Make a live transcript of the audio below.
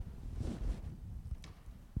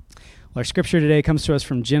Our scripture today comes to us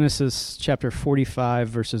from Genesis chapter 45,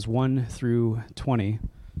 verses 1 through 20.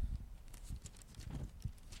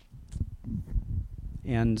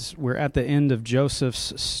 And we're at the end of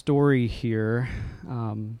Joseph's story here.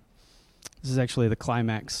 This is actually the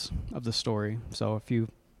climax of the story. So if you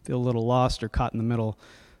feel a little lost or caught in the middle,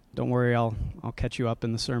 don't worry, I'll catch you up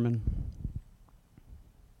in the sermon.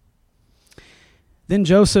 Then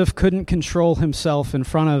Joseph couldn't control himself in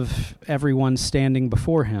front of everyone standing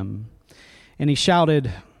before him. And he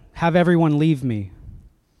shouted, "Have everyone leave me."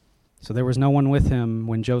 So there was no one with him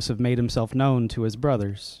when Joseph made himself known to his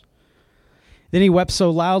brothers. Then he wept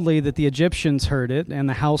so loudly that the Egyptians heard it, and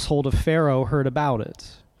the household of Pharaoh heard about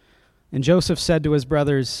it. And Joseph said to his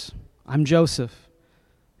brothers, "I'm Joseph.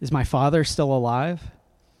 Is my father still alive?"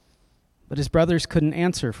 But his brothers couldn't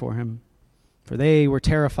answer for him, for they were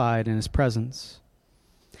terrified in his presence.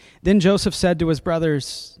 Then Joseph said to his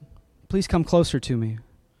brothers, "Please come closer to me."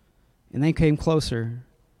 And they came closer.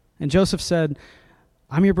 And Joseph said,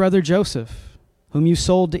 "I'm your brother Joseph, whom you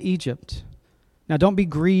sold to Egypt. Now don't be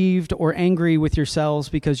grieved or angry with yourselves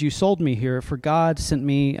because you sold me here, for God sent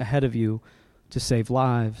me ahead of you to save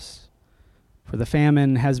lives. For the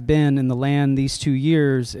famine has been in the land these 2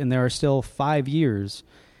 years, and there are still 5 years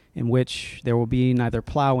in which there will be neither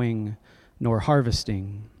plowing nor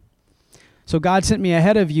harvesting. So God sent me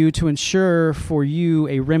ahead of you to ensure for you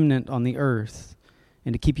a remnant on the earth,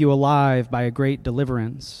 and to keep you alive by a great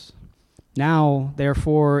deliverance. Now,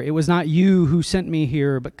 therefore, it was not you who sent me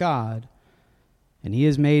here, but God. And he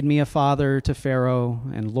has made me a father to Pharaoh,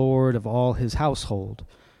 and lord of all his household,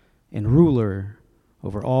 and ruler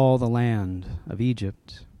over all the land of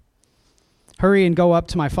Egypt. Hurry and go up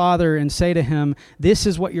to my father and say to him, 'This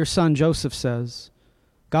is what your son Joseph says.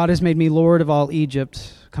 God has made me lord of all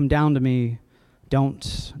Egypt. Come down to me.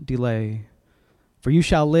 Don't delay. For you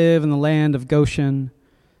shall live in the land of Goshen,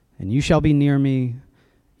 and you shall be near me,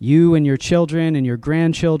 you and your children and your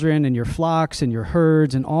grandchildren and your flocks and your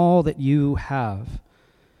herds and all that you have.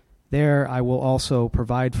 There I will also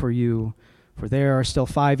provide for you, for there are still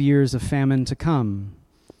 5 years of famine to come,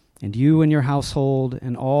 and you and your household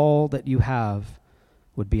and all that you have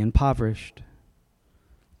would be impoverished.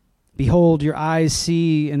 Behold, your eyes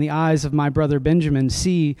see, and the eyes of my brother Benjamin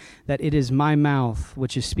see that it is my mouth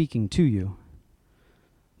which is speaking to you.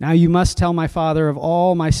 Now you must tell my father of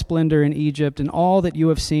all my splendor in Egypt and all that you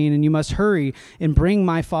have seen, and you must hurry and bring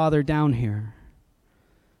my father down here."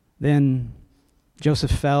 Then Joseph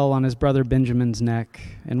fell on his brother Benjamin's neck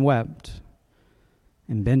and wept.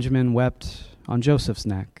 And Benjamin wept on Joseph's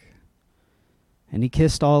neck. And he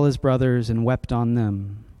kissed all his brothers and wept on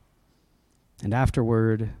them. And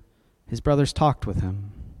afterward his brothers talked with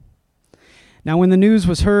him. Now when the news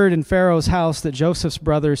was heard in Pharaoh's house that Joseph's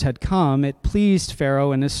brothers had come, it pleased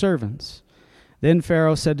Pharaoh and his servants. Then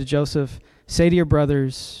Pharaoh said to Joseph, "Say to your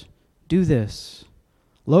brothers, do this.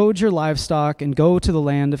 Load your livestock and go to the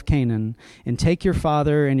land of Canaan, and take your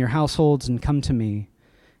father and your households and come to me,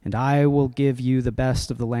 and I will give you the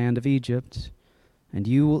best of the land of Egypt, and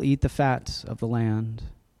you will eat the fat of the land.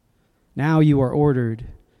 Now you are ordered,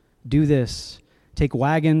 do this. Take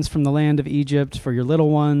wagons from the land of Egypt for your little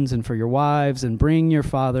ones and for your wives, and bring your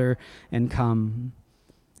father and come.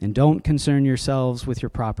 And don't concern yourselves with your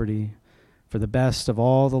property, for the best of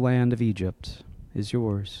all the land of Egypt is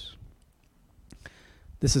yours."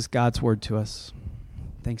 This is God's word to us.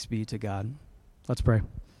 Thanks be to God. Let's pray.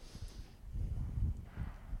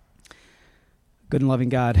 Good and loving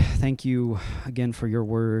God, thank you again for your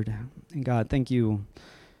word. And God, thank you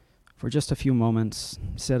for just a few moments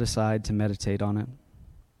set aside to meditate on it.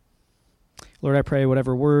 Lord, I pray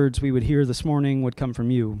whatever words we would hear this morning would come from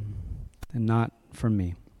you and not from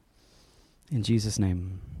me. In Jesus'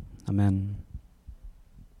 name, amen.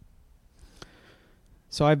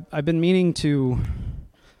 So I've been meaning to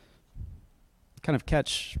kind of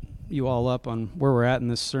catch you all up on where we're at in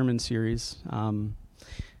this sermon series.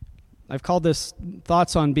 I've called this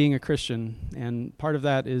Thoughts on Being a Christian, and part of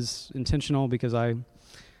that is intentional because I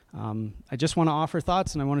just want to offer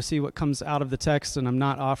thoughts, and I want to see what comes out of the text, and I'm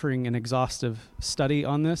not offering an exhaustive study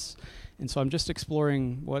on this. And so I'm just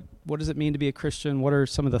exploring what does it mean to be a Christian? What are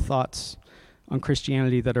some of the thoughts on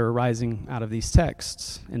Christianity that are arising out of these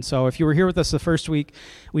texts? And so if you were here with us the first week,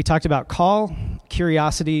 we talked about call,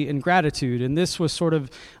 curiosity, and gratitude. And this was sort of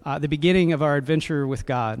the beginning of our adventure with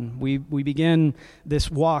God. We begin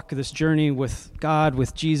this walk, this journey with God,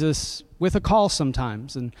 with Jesus, with a call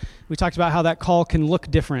sometimes. And we talked about how that call can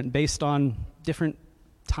look different based on different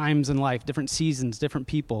times in life, different seasons, different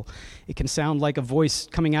people. It can sound like a voice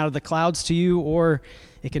coming out of the clouds to you, or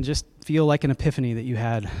it can just feel like an epiphany that you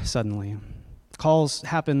had suddenly. Calls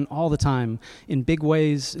happen all the time, in big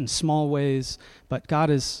ways, in small ways, but God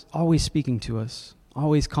is always speaking to us,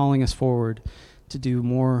 always calling us forward to do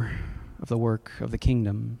more of the work of the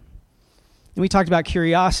kingdom. And we talked about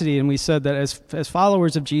curiosity, and we said that as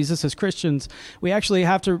followers of Jesus, as Christians, we actually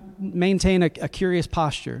have to maintain a curious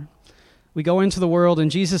posture. We go into the world, and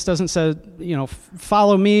Jesus doesn't say,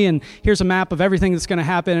 follow me, and here's a map of everything that's going to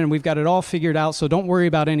happen, and we've got it all figured out, so don't worry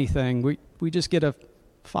about anything. We just get to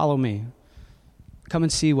follow me. Come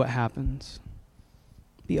and see what happens.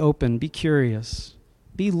 Be open, be curious,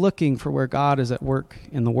 be looking for where God is at work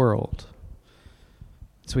in the world.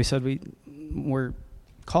 So we said we're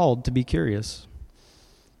called to be curious.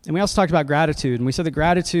 And we also talked about gratitude, and we said that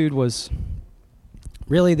gratitude was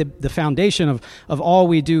really the foundation of all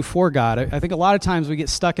we do for God. I think a lot of times we get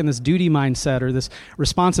stuck in this duty mindset or this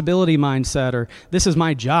responsibility mindset, or this is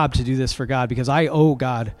my job to do this for God because I owe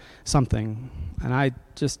God something. And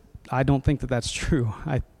I don't think that that's true.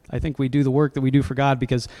 I think we do the work that we do for God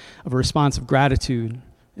because of a response of gratitude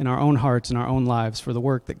in our own hearts and our own lives for the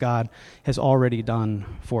work that God has already done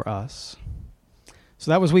for us.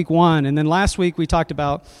 So that was week 1. And then last week we talked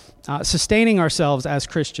about sustaining ourselves as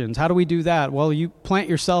Christians. How do we do that? Well, you plant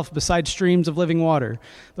yourself beside streams of living water,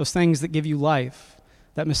 those things that give you life,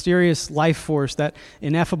 that mysterious life force, that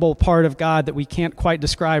ineffable part of God that we can't quite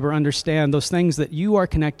describe or understand, those things that you are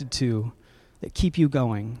connected to that keep you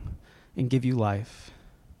going and give you life.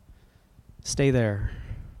 Stay there.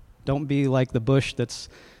 Don't be like the bush that's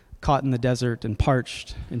caught in the desert and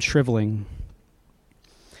parched and shriveling.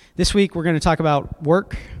 This week, we're going to talk about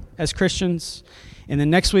work as Christians. And then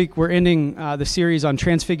next week, we're ending the series on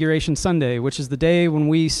Transfiguration Sunday, which is the day when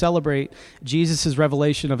we celebrate Jesus'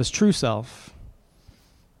 revelation of his true self,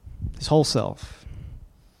 his whole self.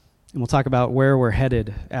 And we'll talk about where we're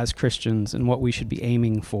headed as Christians and what we should be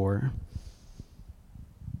aiming for.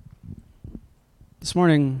 This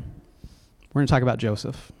morning, we're going to talk about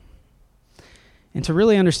Joseph. And to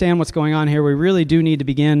really understand what's going on here, we really do need to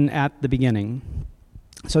begin at the beginning.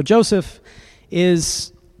 So Joseph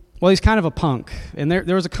he's kind of a punk. And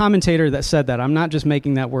there was a commentator that said that. I'm not just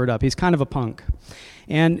making that word up. He's kind of a punk.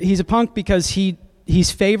 And he's a punk because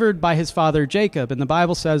he's favored by his father Jacob. And the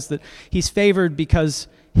Bible says that he's favored because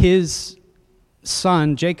his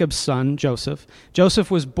son, Jacob's son,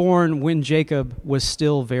 Joseph was born when Jacob was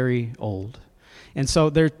still very old. And so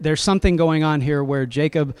there's something going on here where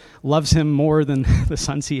Jacob loves him more than the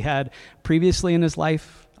sons he had previously in his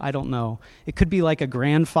life. I don't know. It could be like a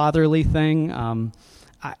grandfatherly thing.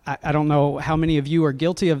 I don't know how many of you are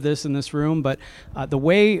guilty of this in this room, but the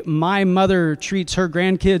way my mother treats her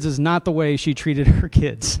grandkids is not the way she treated her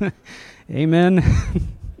kids. Amen?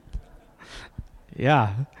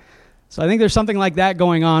 Yeah. So I think there's something like that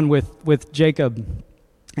going on with Jacob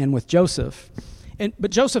and with Joseph.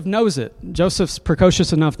 But Joseph knows it. Joseph's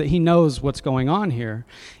precocious enough that he knows what's going on here.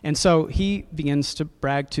 And so he begins to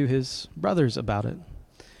brag to his brothers about it.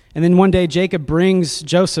 And then one day Jacob brings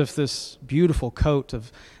Joseph this beautiful coat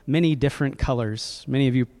of many different colors. Many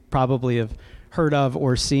of you probably have heard of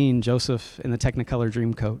or seen Joseph in the Technicolor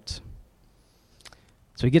Dreamcoat.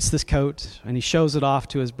 So he gets this coat and he shows it off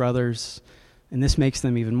to his brothers, and this makes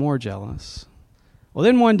them even more jealous. Well,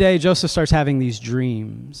 then one day Joseph starts having these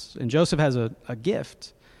dreams, and Joseph has a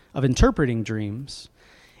gift of interpreting dreams.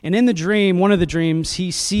 And in the dream, one of the dreams, he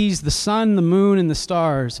sees the sun, the moon, and the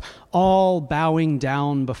stars all bowing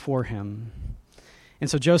down before him. And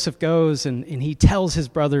so Joseph goes and he tells his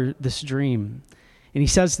brother this dream. And he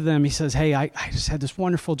says to them, hey, I just had this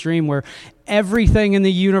wonderful dream where everything in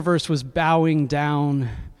the universe was bowing down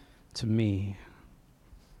to me.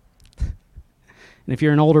 And if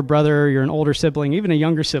you're an older brother, you're an older sibling, even a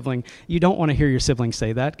younger sibling, you don't want to hear your sibling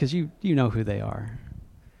say that because you know who they are.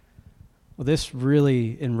 Well, this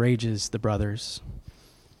really enrages the brothers.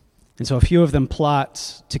 And so a few of them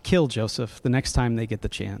plot to kill Joseph the next time they get the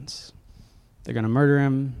chance. They're going to murder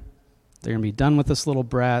him. They're going to be done with this little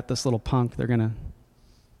brat, this little punk. They're going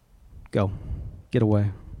to get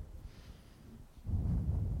away.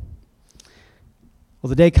 Well,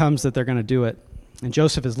 the day comes that they're going to do it. And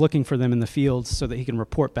Joseph is looking for them in the fields so that he can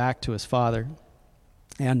report back to his father.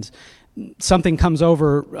 And something comes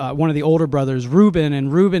over one of the older brothers, Reuben,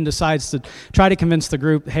 and Reuben decides to try to convince the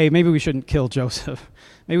group, hey, maybe we shouldn't kill Joseph.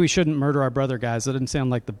 Maybe we shouldn't murder our brother, guys. That didn't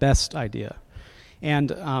sound like the best idea.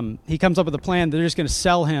 And he comes up with a plan. They're just going to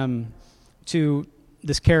sell him to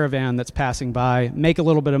this caravan that's passing by, make a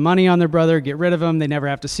little bit of money on their brother, get rid of him. They never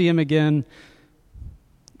have to see him again.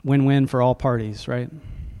 Win-win for all parties, right?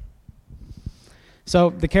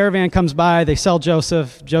 So the caravan comes by. They sell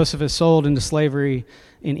Joseph. Joseph is sold into slavery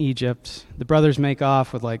in Egypt. The brothers make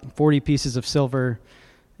off with like 40 pieces of silver,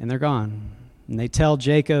 and they're gone. And they tell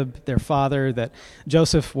Jacob, their father, that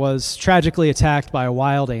Joseph was tragically attacked by a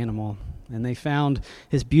wild animal. And they found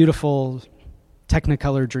his beautiful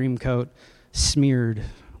Technicolor dream coat smeared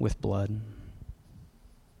with blood.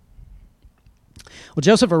 Well,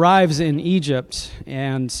 Joseph arrives in Egypt,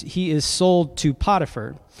 and he is sold to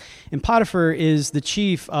Potiphar. And Potiphar is the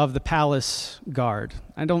chief of the palace guard.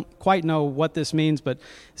 I don't quite know what this means, but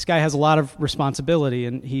this guy has a lot of responsibility,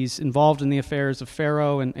 and he's involved in the affairs of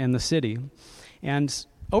Pharaoh and the city. And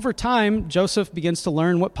over time, Joseph begins to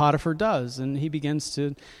learn what Potiphar does, and he begins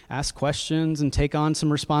to ask questions and take on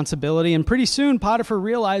some responsibility. And pretty soon, Potiphar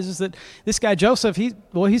realizes that this guy Joseph,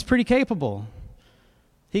 he's pretty capable.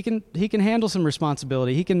 He can handle some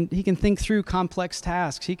responsibility. He can think through complex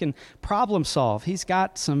tasks. He can problem solve. He's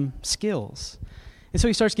got some skills. And so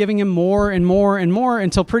he starts giving him more and more and more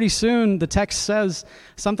until pretty soon the text says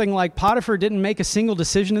something like Potiphar didn't make a single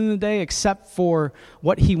decision in the day except for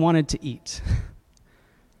what he wanted to eat.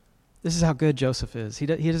 This is how good Joseph is. He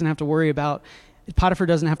doesn't have to worry about, Potiphar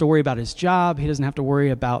doesn't have to worry about his job. He doesn't have to worry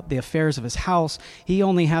about the affairs of his house. He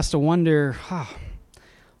only has to wonder,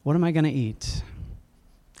 what am I going to eat?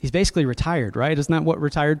 He's basically retired, right? Isn't that what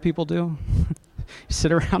retired people do? You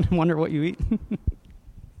sit around and wonder what you eat.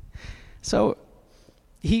 So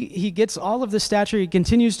he gets all of this stature. He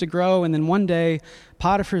continues to grow, and then one day,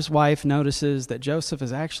 Potiphar's wife notices that Joseph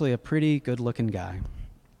is actually a pretty good-looking guy.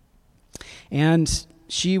 And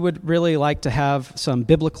she would really like to have some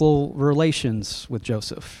biblical relations with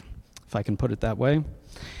Joseph, if I can put it that way.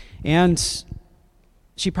 And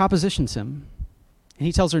she propositions him. And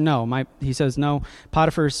he tells her no. He says, no,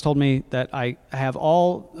 Potiphar's told me that I have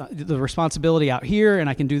all the responsibility out here and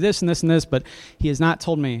I can do this and this and this, but he has not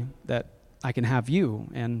told me that I can have you,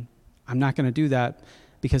 and I'm not going to do that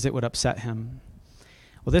because it would upset him.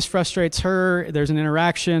 Well, this frustrates her. There's an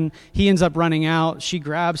interaction. He ends up running out. She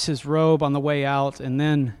grabs his robe on the way out, and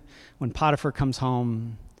then when Potiphar comes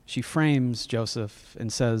home, she frames Joseph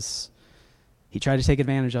and says, he tried to take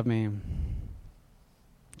advantage of me,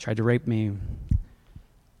 tried to rape me.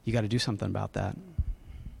 You got to do something about that.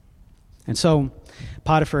 And so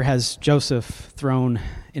Potiphar has Joseph thrown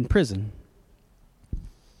in prison.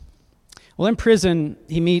 Well, in prison,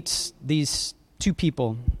 he meets these two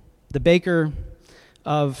people, the baker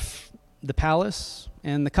of the palace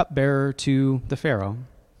and the cupbearer to the Pharaoh.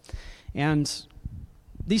 And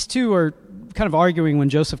these two are kind of arguing when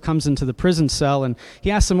Joseph comes into the prison cell, and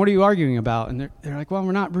he asks them, what are you arguing about? And they're like, well,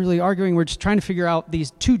 we're not really arguing. We're just trying to figure out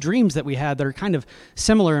these two dreams that we had that are kind of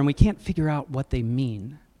similar, and we can't figure out what they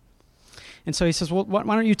mean. And so he says, well, why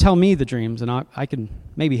don't you tell me the dreams, and I can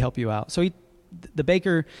maybe help you out. So the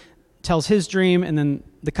baker tells his dream, and then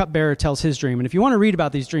the cupbearer tells his dream. And if you want to read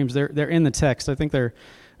about these dreams, they're in the text. I think they're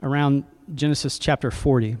around Genesis chapter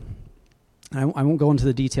 40. I won't go into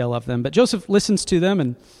the detail of them, but Joseph listens to them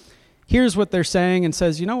and hears what they're saying and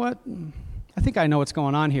says, you know what? I think I know what's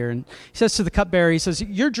going on here. And he says to the cupbearer, he says,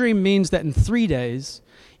 your dream means that in 3 days,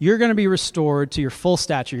 you're going to be restored to your full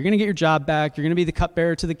stature. You're going to get your job back. You're going to be the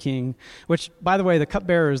cupbearer to the king, which, by the way, the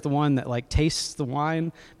cupbearer is the one that tastes the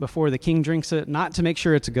wine before the king drinks it, not to make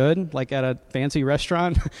sure it's good, like at a fancy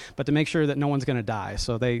restaurant, but to make sure that no one's going to die.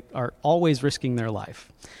 So they are always risking their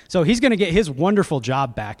life. So he's going to get his wonderful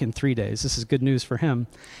job back in 3 days. This is good news for him.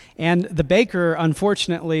 And the baker,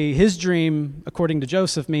 unfortunately, his dream, according to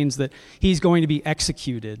Joseph, means that he's going to be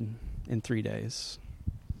executed in 3 days.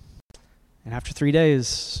 And after 3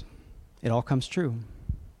 days, it all comes true.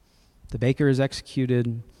 The baker is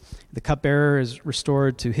executed, the cupbearer is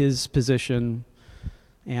restored to his position,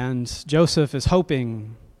 and Joseph is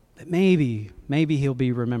hoping that maybe he'll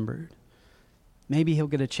be remembered. Maybe he'll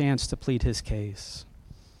get a chance to plead his case.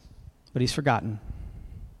 But he's forgotten.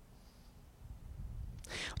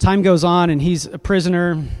 Time goes on, and he's a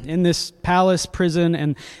prisoner in this palace prison,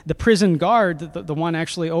 and the prison guard, the one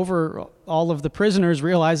actually over all of the prisoners,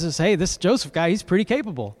 realizes, hey, this Joseph guy, he's pretty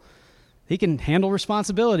capable. He can handle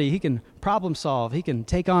responsibility. He can problem solve. He can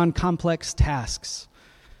take on complex tasks.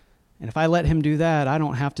 And if I let him do that, I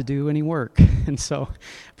don't have to do any work. And so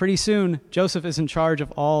pretty soon, Joseph is in charge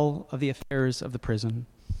of all of the affairs of the prison.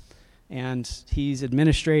 And he's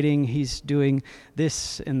administrating, he's doing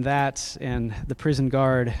this and that, and the prison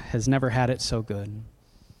guard has never had it so good.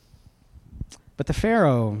 But the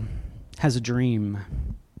Pharaoh has a dream.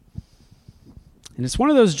 And it's one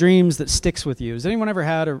of those dreams that sticks with you. Has anyone ever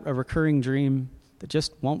had a recurring dream that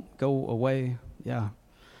just won't go away? Yeah.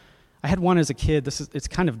 I had one as a kid. It's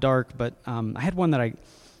kind of dark, but I had one that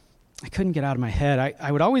I couldn't get out of my head.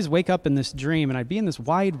 I would always wake up in this dream, and I'd be in this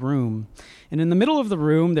wide room. And in the middle of the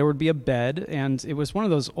room, there would be a bed, and it was one of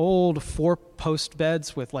those old 4-post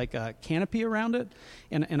beds with like a canopy around it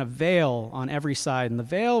and a veil on every side. And the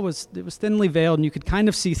veil was thinly veiled, and you could kind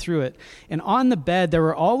of see through it. And on the bed, there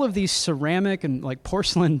were all of these ceramic and like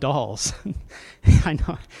porcelain dolls. I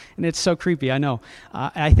know, and it's so creepy, I know.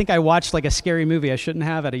 I think I watched like a scary movie I shouldn't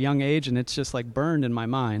have at a young age, and it's just like burned in my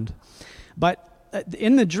mind. But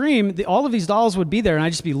in the dream, all of these dolls would be there, and I'd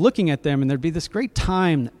just be looking at them, and there'd be this great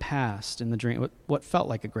time that passed in the dream, what felt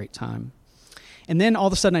like a great time. And then all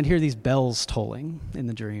of a sudden, I'd hear these bells tolling in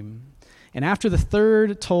the dream. And after the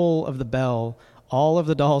third toll of the bell, all of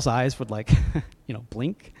the dolls' eyes would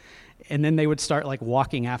blink, and then they would start like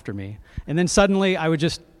walking after me. And then suddenly, I would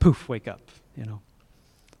just, poof, wake up,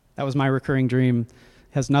 That was my recurring dream.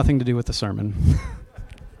 It has nothing to do with the sermon.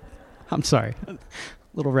 I'm sorry.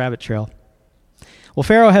 Little rabbit trail. Well,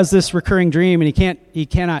 Pharaoh has this recurring dream, and he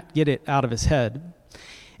cannot get it out of his head.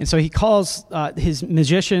 And so he calls his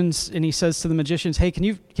magicians, and he says to the magicians, "Hey, can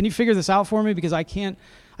you figure this out for me? Because I can't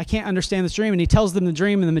understand this dream." And he tells them the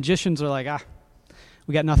dream, and the magicians are like,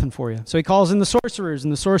 we got nothing for you. So he calls in the sorcerers,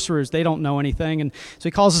 and the sorcerers, they don't know anything. And so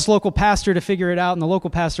he calls this local pastor to figure it out, and the local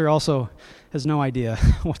pastor also has no idea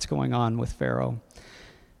what's going on with Pharaoh.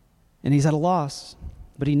 And he's at a loss,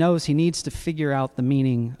 but he knows he needs to figure out the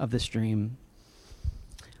meaning of this dream.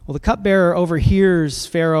 Well, the cupbearer overhears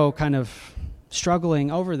Pharaoh kind of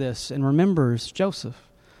struggling over this and remembers Joseph.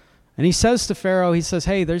 And he says to Pharaoh, he says,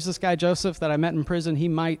 "Hey, there's this guy Joseph that I met in prison. He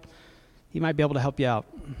might be able to help you out.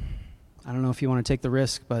 I don't know if you want to take the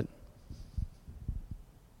risk, but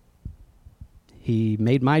he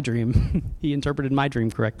made my dream. He interpreted my dream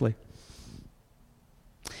correctly."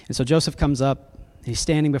 And so Joseph comes up. He's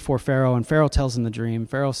standing before Pharaoh, and Pharaoh tells him the dream.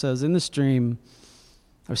 Pharaoh says, "In this dream,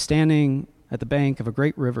 I was standing at the bank of a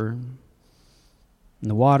great river, and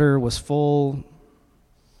the water was full,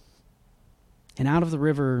 and out of the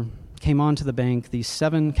river came onto the bank these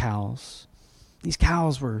 7 cows. These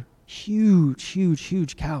cows were huge, huge,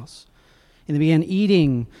 huge cows. And they began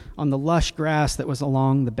eating on the lush grass that was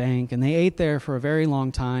along the bank, and they ate there for a very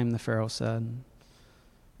long time," the Pharaoh said.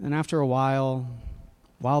 "And after a while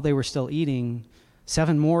they were still eating,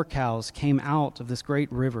 7 more cows came out of this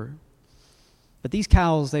great river. But these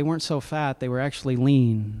cows, they weren't so fat. They were actually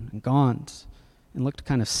lean and gaunt and looked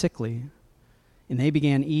kind of sickly. And they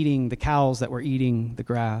began eating the cows that were eating the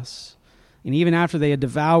grass. And even after they had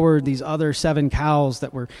devoured these other 7 cows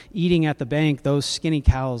that were eating at the bank, those skinny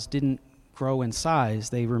cows didn't grow in size.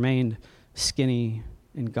 They remained skinny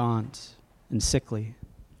and gaunt and sickly."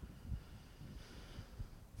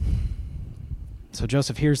 So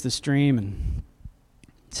Joseph hears this dream and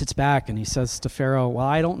sits back, and he says to Pharaoh, "Well,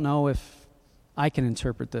 I don't know if I can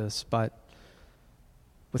interpret this, but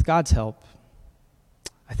with God's help,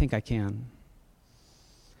 I think I can."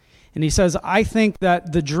 And he says, "I think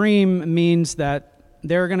that the dream means that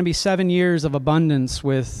there are going to be 7 years of abundance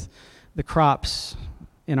with the crops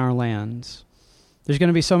in our land. There's going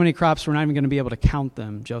to be so many crops we're not even going to be able to count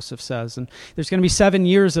them," Joseph says. "And there's going to be 7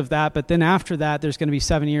 years of that, but then after that, there's going to be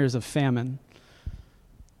 7 years of famine.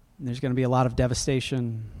 And there's going to be a lot of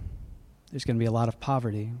devastation. There's going to be a lot of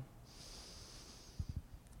poverty."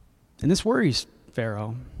 And this worries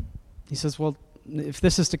Pharaoh. He says, "Well, if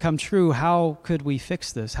this is to come true, how could we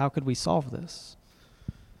fix this? How could we solve this?"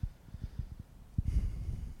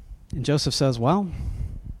 And Joseph says, "Well,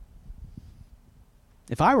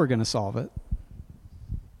 if I were going to solve it,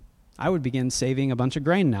 I would begin saving a bunch of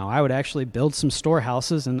grain now. I would actually build some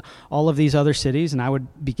storehouses in all of these other cities, and I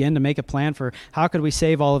would begin to make a plan for how could we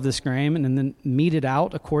save all of this grain and then mete it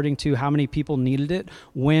out according to how many people needed it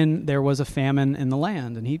when there was a famine in the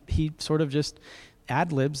land." And he sort of just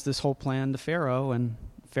ad-libs this whole plan to Pharaoh, and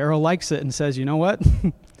Pharaoh likes it and says, "You know what?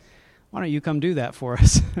 Why don't you come do that for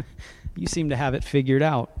us? You seem to have it figured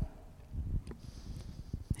out."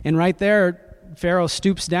 And right there, Pharaoh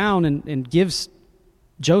stoops down and gives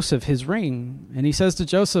Joseph his ring. And he says to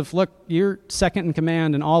Joseph, "Look, you're second in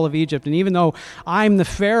command in all of Egypt. And even though I'm the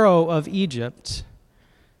Pharaoh of Egypt,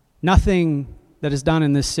 nothing that is done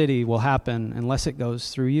in this city will happen unless it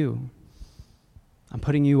goes through you. I'm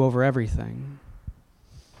putting you over everything."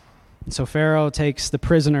 And so Pharaoh takes the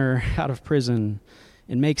prisoner out of prison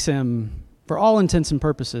and makes him, for all intents and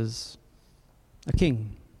purposes, a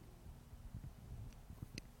king.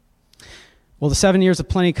 Well, the 7 years of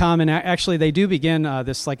plenty come, and actually they do begin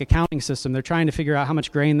this like accounting system. They're trying to figure out how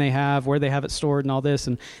much grain they have, where they have it stored, and all this.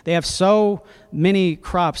 And they have so many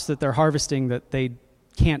crops that they're harvesting that they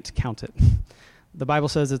can't count it. The Bible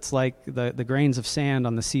says it's like the grains of sand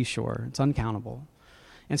on the seashore. It's uncountable.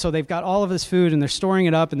 And so they've got all of this food, and they're storing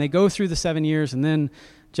it up, and they go through the 7 years, and then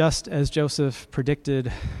just as Joseph predicted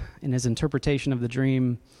in his interpretation of the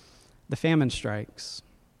dream, the famine strikes.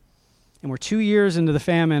 And we're 2 years into the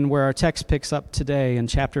famine where our text picks up today in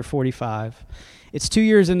chapter 45. It's 2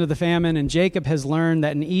 years into the famine, and Jacob has learned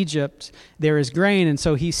that in Egypt there is grain, and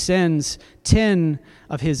so he sends 10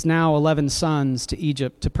 of his now 11 sons to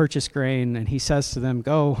Egypt to purchase grain, and he says to them,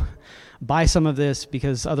 go, buy some of this,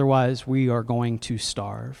 because otherwise we are going to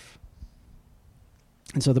starve.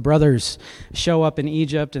 And so the brothers show up in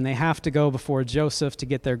Egypt, and they have to go before Joseph to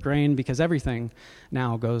get their grain, because everything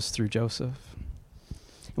now goes through Joseph.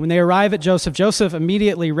 And when they arrive at Joseph, Joseph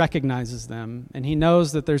immediately recognizes them, and he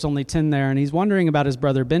knows that there's only 10 there, and he's wondering about his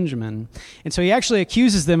brother Benjamin. And so he actually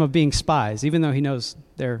accuses them of being spies, even though he knows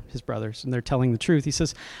they're his brothers, and they're telling the truth. He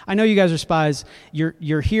says, I know you guys are spies.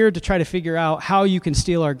 You're here to try to figure out how you can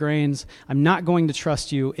steal our grains. I'm not going to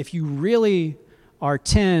trust you. If you really are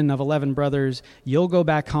 10 of 11 brothers, you'll go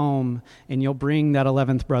back home, and you'll bring that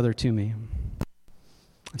 11th brother to me.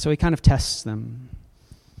 And so he kind of tests them.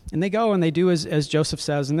 And they go and they do as Joseph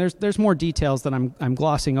says, and there's more details that I'm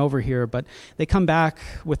glossing over here, but they come back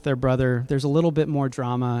with their brother. There's a little bit more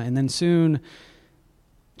drama, and then soon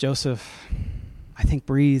Joseph, I think,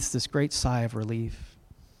 breathes this great sigh of relief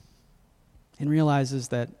and realizes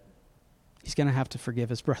that he's going to have to forgive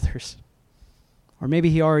his brothers. Or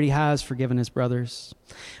maybe he already has forgiven his brothers.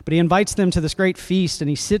 But he invites them to this great feast, and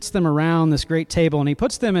he sits them around this great table, and he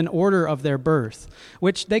puts them in order of their birth,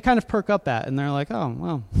 which they kind of perk up at, and they're like, oh,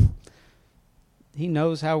 well, he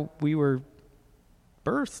knows how we were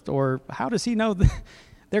birthed, or how does he know?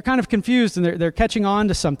 They're kind of confused, and they're catching on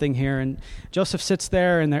to something here, and Joseph sits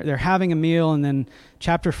there, and they're having a meal, and then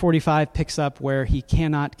chapter 45 picks up where he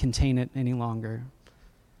cannot contain it any longer.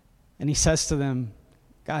 And he says to them,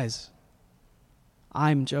 guys,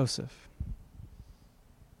 I'm Joseph.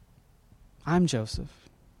 I'm Joseph.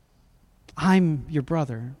 I'm your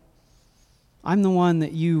brother. I'm the one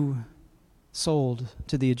that you sold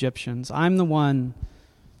to the Egyptians. I'm the one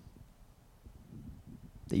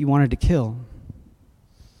that you wanted to kill.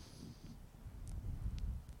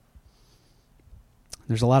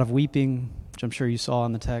 There's a lot of weeping, which I'm sure you saw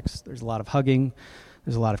in the text. There's a lot of hugging.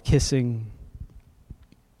 There's a lot of kissing.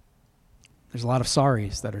 There's a lot of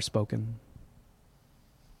sorries that are spoken.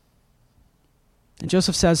 And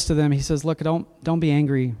Joseph says to them, he says, look, don't be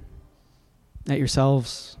angry at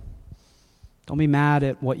yourselves. Don't be mad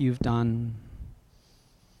at what you've done.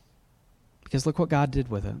 Because look what God did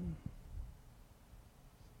with it.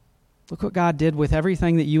 Look what God did with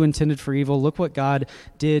everything that you intended for evil. Look what God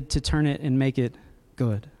did to turn it and make it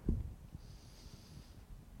good.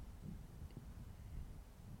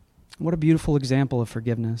 What a beautiful example of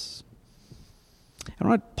forgiveness. I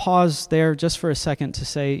want to pause there just for a second to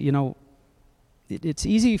say, it's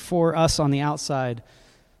easy for us on the outside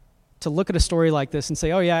to look at a story like this and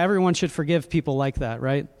say, oh yeah, everyone should forgive people like that,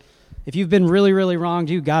 right? If you've been really, really wronged,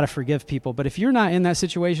 you got to forgive people. But if you're not in that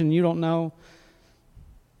situation, you don't know,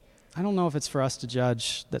 I don't know if it's for us to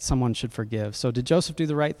judge that someone should forgive. So did Joseph do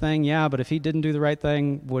the right thing? Yeah, but if he didn't do the right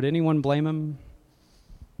thing, would anyone blame him?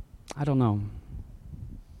 I don't know.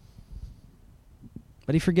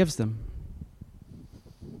 But he forgives them.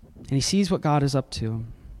 And he sees what God is up to.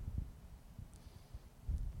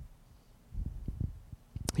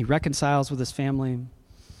 He reconciles with his family,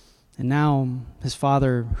 and now his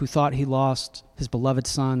father, who thought he lost his beloved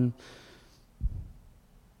son,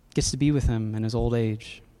 gets to be with him in his old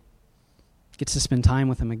age, gets to spend time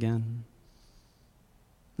with him again.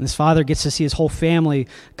 And this father gets to see his whole family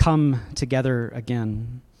come together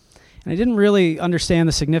again. And I didn't really understand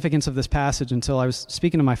the significance of this passage until I was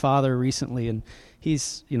speaking to my father recently, and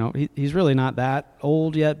he's really not that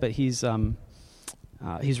old yet, but he's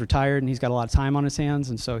retired and he's got a lot of time on his hands,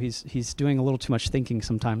 and so he's doing a little too much thinking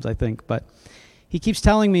sometimes, I think. But he keeps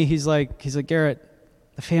telling me, he's like, Garrett,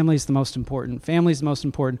 the family's the most important. Family's the most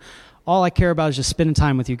important. All I care about is just spending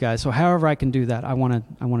time with you guys. So however I can do that, I want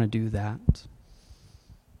to do that.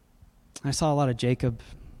 I saw a lot of Jacob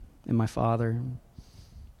in my father,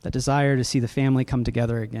 that desire to see the family come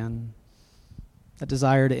together again, that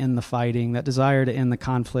desire to end the fighting, that desire to end the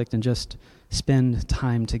conflict and just spend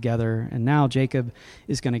time together. And now Jacob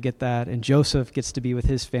is going to get that, and Joseph gets to be with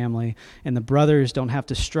his family, and the brothers don't have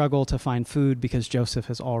to struggle to find food because Joseph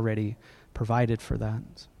has already provided for that.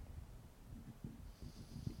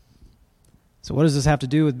 So what does this have to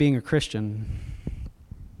do with being a Christian?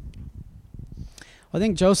 I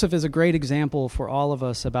think Joseph is a great example for all of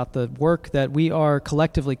us about the work that we are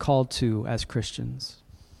collectively called to as Christians.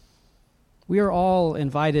 We are all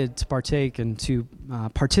invited to partake and to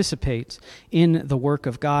participate in the work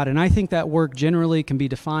of God. And I think that work generally can be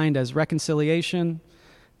defined as reconciliation,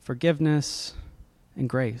 forgiveness, and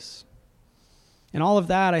grace. And all of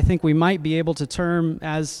that, I think we might be able to term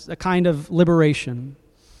as a kind of liberation.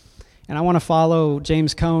 And I want to follow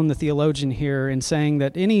James Cone, the theologian here, in saying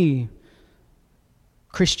that any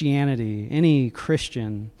Christianity, any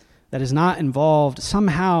Christian that is not involved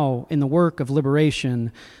somehow in the work of liberation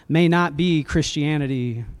may not be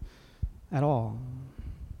Christianity at all.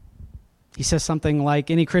 He says something like,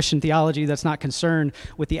 any Christian theology that's not concerned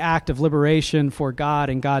with the act of liberation for God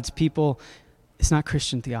and God's people is not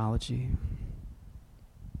Christian theology.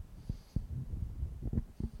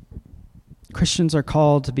 Christians are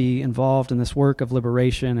called to be involved in this work of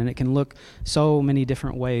liberation, and it can look so many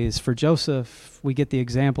different ways. For Joseph, we get the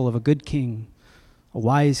example of a good king, a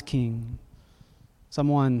wise king,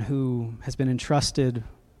 someone who has been entrusted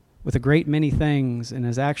with a great many things and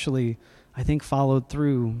has actually, I think, followed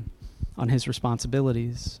through on his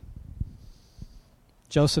responsibilities.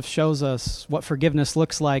 Joseph shows us what forgiveness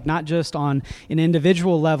looks like, not just on an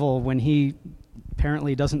individual level when he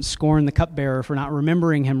apparently doesn't scorn the cupbearer for not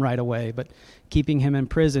remembering him right away, but keeping him in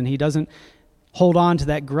prison. He doesn't hold on to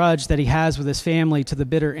that grudge that he has with his family to the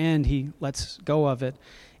bitter end. He lets go of it.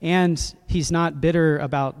 And he's not bitter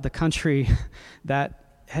about the country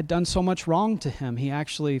that had done so much wrong to him. He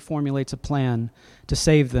actually formulates a plan to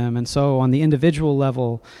save them. And so on the individual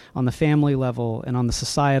level, on the family level, and on the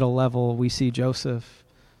societal level, we see Joseph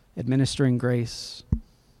administering grace,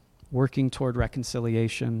 working toward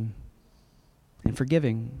reconciliation, and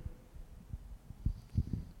forgiving.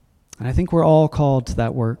 And I think we're all called to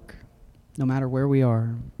that work, no matter where we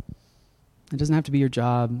are. It doesn't have to be your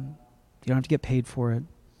job. You don't have to get paid for it.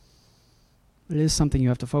 It is something you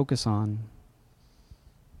have to focus on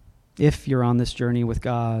if you're on this journey with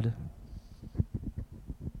God.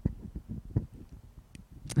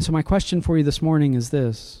 And so my question for you this morning is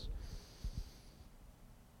this: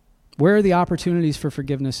 where are the opportunities for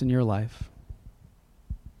forgiveness in your life?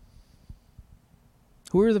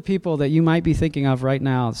 Who are the people that you might be thinking of right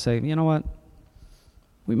now that say, you know what,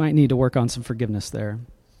 we might need to work on some forgiveness there?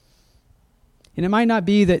 And it might not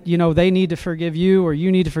be that, they need to forgive you or you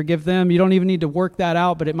need to forgive them. You don't even need to work that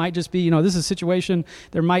out, but it might just be, this is a situation,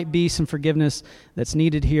 there might be some forgiveness that's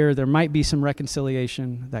needed here. There might be some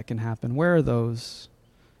reconciliation that can happen. Where are those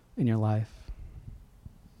in your life?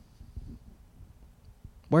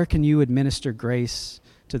 Where can you administer grace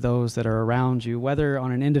to those that are around you, whether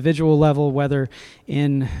on an individual level, whether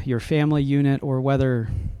in your family unit, or whether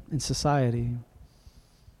in society?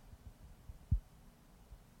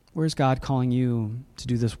 Where's God calling you to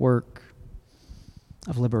do this work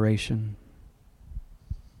of liberation?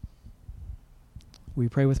 Will you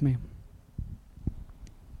pray with me?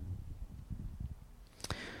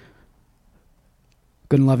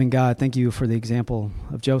 Good and loving God, thank you for the example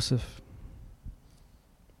of Joseph.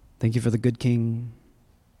 Thank you for the good king,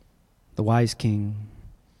 the wise king,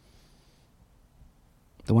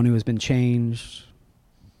 the one who has been changed,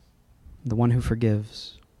 the one who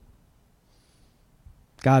forgives.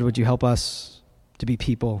 God, would you help us to be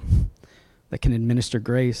people that can administer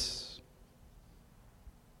grace,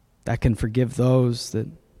 that can forgive those that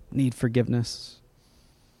need forgiveness.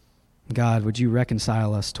 God, would you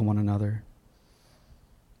reconcile us to one another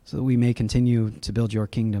so that we may continue to build your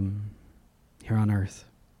kingdom here on earth.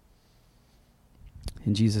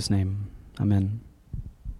 In Jesus' name, amen.